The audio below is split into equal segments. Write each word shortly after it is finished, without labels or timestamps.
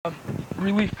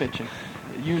relief pitching.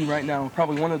 You right now are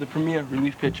probably one of the premier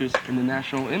relief pitchers in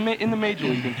the in the major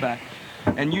league, in fact.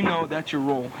 And you know that's your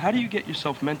role. How do you get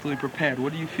yourself mentally prepared?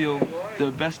 What do you feel the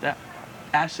best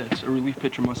assets a relief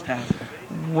pitcher must have?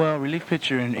 Well, relief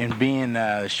pitcher and being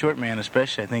a short man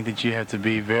especially, I think that you have to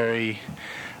be very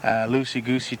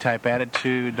loosey-goosey type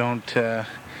attitude. Don't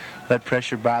let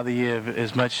pressure bother you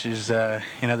as much as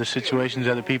in other situations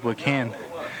other people can.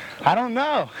 I don't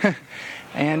know.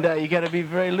 And you got to be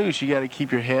very loose. You got to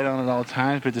keep your head on at all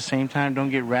times, but at the same time, don't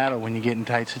get rattled when you get in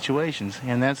tight situations.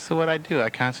 And that's what I do. I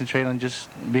concentrate on just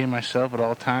being myself at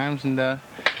all times and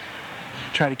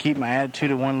try to keep my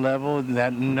attitude at one level.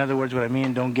 That, in other words, what I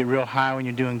mean, don't get real high when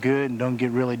you're doing good and don't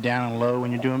get really down and low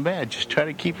when you're doing bad. Just try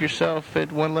to keep yourself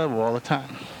at one level all the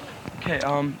time. Okay,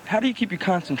 how do you keep your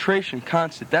concentration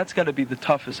constant? That's got to be the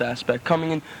toughest aspect.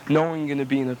 Coming in, knowing you're going to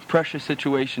be in a pressure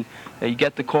situation, you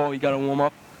get the call, you got to warm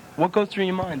up. What goes through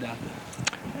your mind out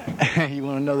there? You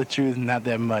want to know the truth? Not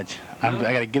that much. I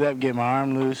got to get up, get my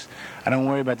arm loose. I don't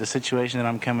worry about the situation that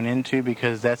I'm coming into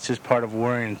because that's just part of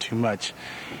worrying too much.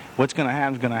 What's going to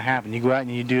happen is going to happen. You go out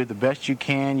and you do the best you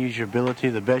can, use your ability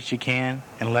the best you can,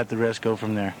 and let the rest go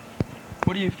from there.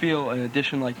 What do you feel, an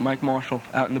addition like Mike Marshall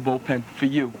out in the bullpen, for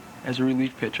you as a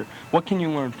relief pitcher? What can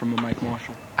you learn from a Mike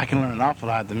Marshall? I can learn an awful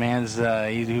lot. The man's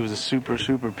he was a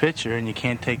super pitcher, and you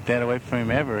can't take that away from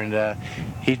him ever. And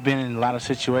he's been in a lot of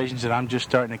situations that I'm just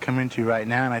starting to come into right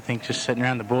now. And I think just sitting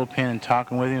around the bullpen and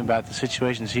talking with him about the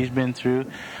situations he's been through,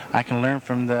 I can learn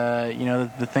from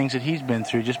the things that he's been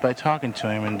through just by talking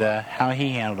to him and how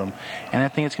he handled them. And I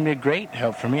think it's going to be a great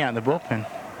help for me out in the bullpen.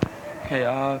 Okay,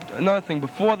 another thing,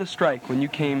 before the strike, when you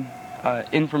came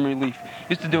in from relief,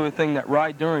 used to do a thing that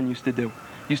Rye Duran used to do.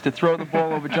 Used to throw the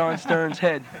ball over John Stern's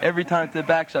head every time to the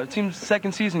backside. It seems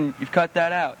second season you've cut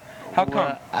that out. How come?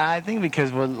 Well, I think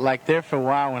because, like there for a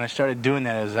while when I started doing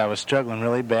that is I was struggling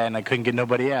really bad and I couldn't get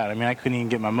nobody out. I mean, I couldn't even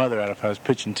get my mother out if I was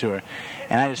pitching to her.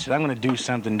 And I just said, I'm going to do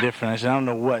something different. I said, I don't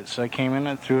know what. So I came in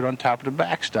and threw it on top of the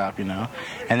backstop, And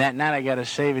that night I got a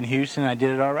save in Houston. I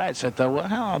did it all right. So I thought, well,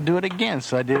 hell, I'll do it again.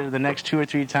 So I did it the next 2 or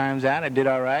 3 times out. I did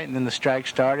all right. And then the strike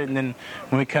started. And then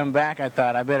when we come back, I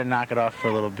thought I better knock it off for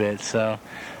a little bit. So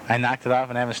I knocked it off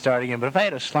and haven't started again. But if I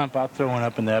had a slump, I'll throw one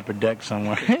up in the upper deck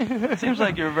somewhere. It seems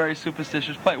like you're a very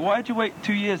superstitious player. Why did you wait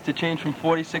 2 years to change from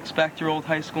 46 back to your old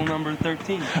high school number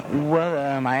 13?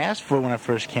 Well, I asked for it when I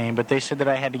first came, but they said that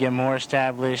I had to get more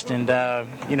established and,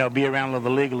 be around the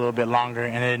league a little bit longer,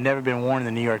 and it had never been worn in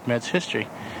the New York Mets history.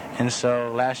 And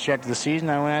so last year after the season,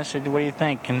 I went and I said, what do you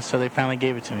think? And so they finally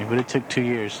gave it to me, but it took 2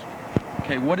 years.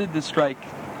 Okay, what did the strike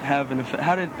have an effect?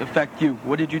 How did it affect you?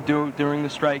 What did you do during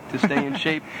the strike to stay in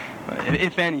shape,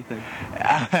 if anything?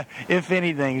 If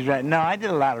anything, right. No, I did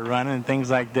a lot of running and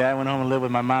things like that. I went home and lived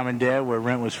with my mom and dad where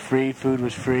rent was free, food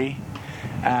was free.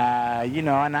 And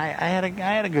I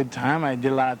had a good time. I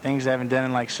did a lot of things I haven't done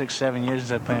in like 6-7 years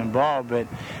since I played ball, but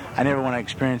I never want to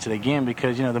experience it again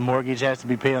because, the mortgage has to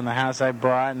be paid on the house I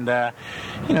bought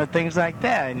and, things like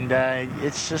that. And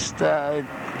it's just,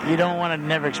 you don't want to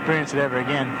never experience it ever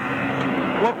again.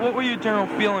 What were your general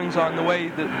feelings on the way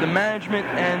the management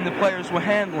and the players were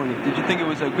handling it? Did you think it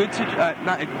was a good situation?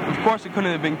 Of course, it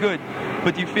couldn't have been good,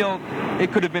 but do you feel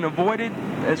it could have been avoided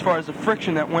as far as the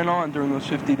friction that went on during those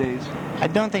 50 days? I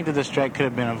don't think that the strike could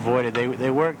have been avoided. They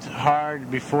worked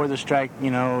hard before the strike,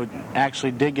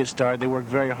 actually did get started. They worked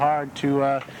very hard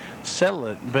to settle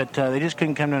it, but they just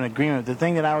couldn't come to an agreement. The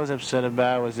thing that I was upset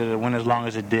about was that it went as long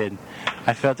as it did.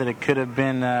 I felt that it could have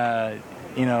been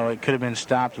it could have been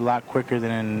stopped a lot quicker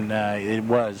than it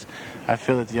was. I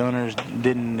feel that the owners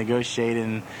didn't negotiate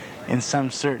in some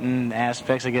certain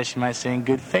aspects, I guess you might say, in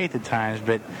good faith at times.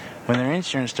 But when their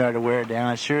insurance started to wear it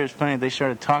down, it's funny, they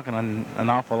started talking an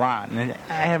awful lot. And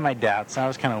I had my doubts. I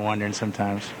was kind of wondering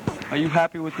sometimes. Are you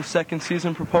happy with the second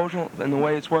season proposal and the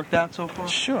way it's worked out so far?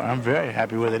 Sure, I'm very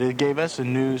happy with it. It gave us a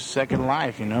new second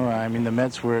life, I mean, the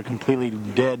Mets were completely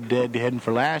dead heading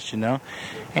for last,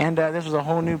 And this was a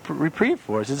whole new reprieve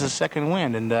for us. It's a second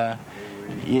wind, and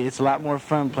it's a lot more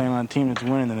fun playing on a team that's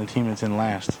winning than a team that's in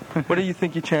last. What do you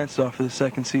think your chances are for the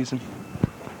second season?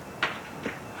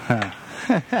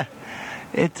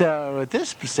 At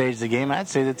this stage of the game, I'd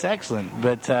say that's excellent.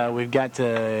 But we've got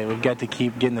to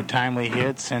keep getting the timely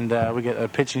hits, and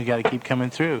pitching's got to keep coming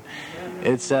through.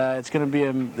 It's going to be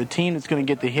the team that's going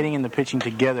to get the hitting and the pitching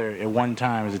together at one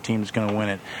time is the team that's going to win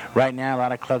it. Right now, a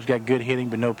lot of clubs got good hitting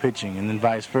but no pitching, and then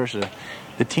vice versa.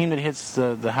 The team that hits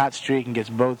the hot streak and gets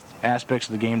both aspects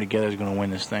of the game together is going to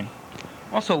win this thing.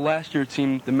 Also, last year it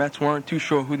seemed the Mets weren't too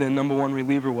sure who their number one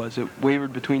reliever was. It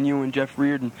wavered between you and Jeff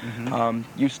Reardon.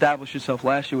 Mm-hmm. You established yourself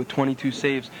last year with 22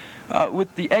 saves.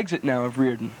 With the exit now of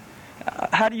Reardon,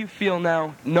 How do you feel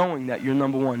now, knowing that you're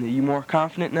number one? Are you more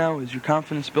confident now? Is your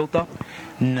confidence built up?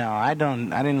 No, I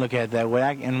don't. I didn't look at it that way.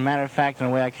 And a matter of fact, in a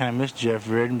way, I kind of missed Jeff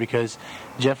Reardon because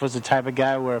Jeff was the type of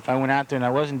guy where if I went out there and I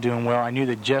wasn't doing well, I knew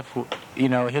that Jeff,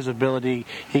 his ability,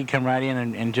 he'd come right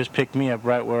in and just pick me up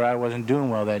right where I wasn't doing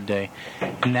well that day.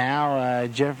 Now,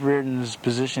 Jeff Reardon's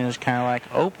position is kind of like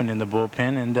open in the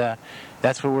bullpen, and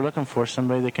that's what we're looking for,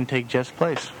 somebody that can take Jeff's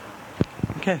place.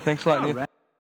 Okay, thanks a lot, Neil.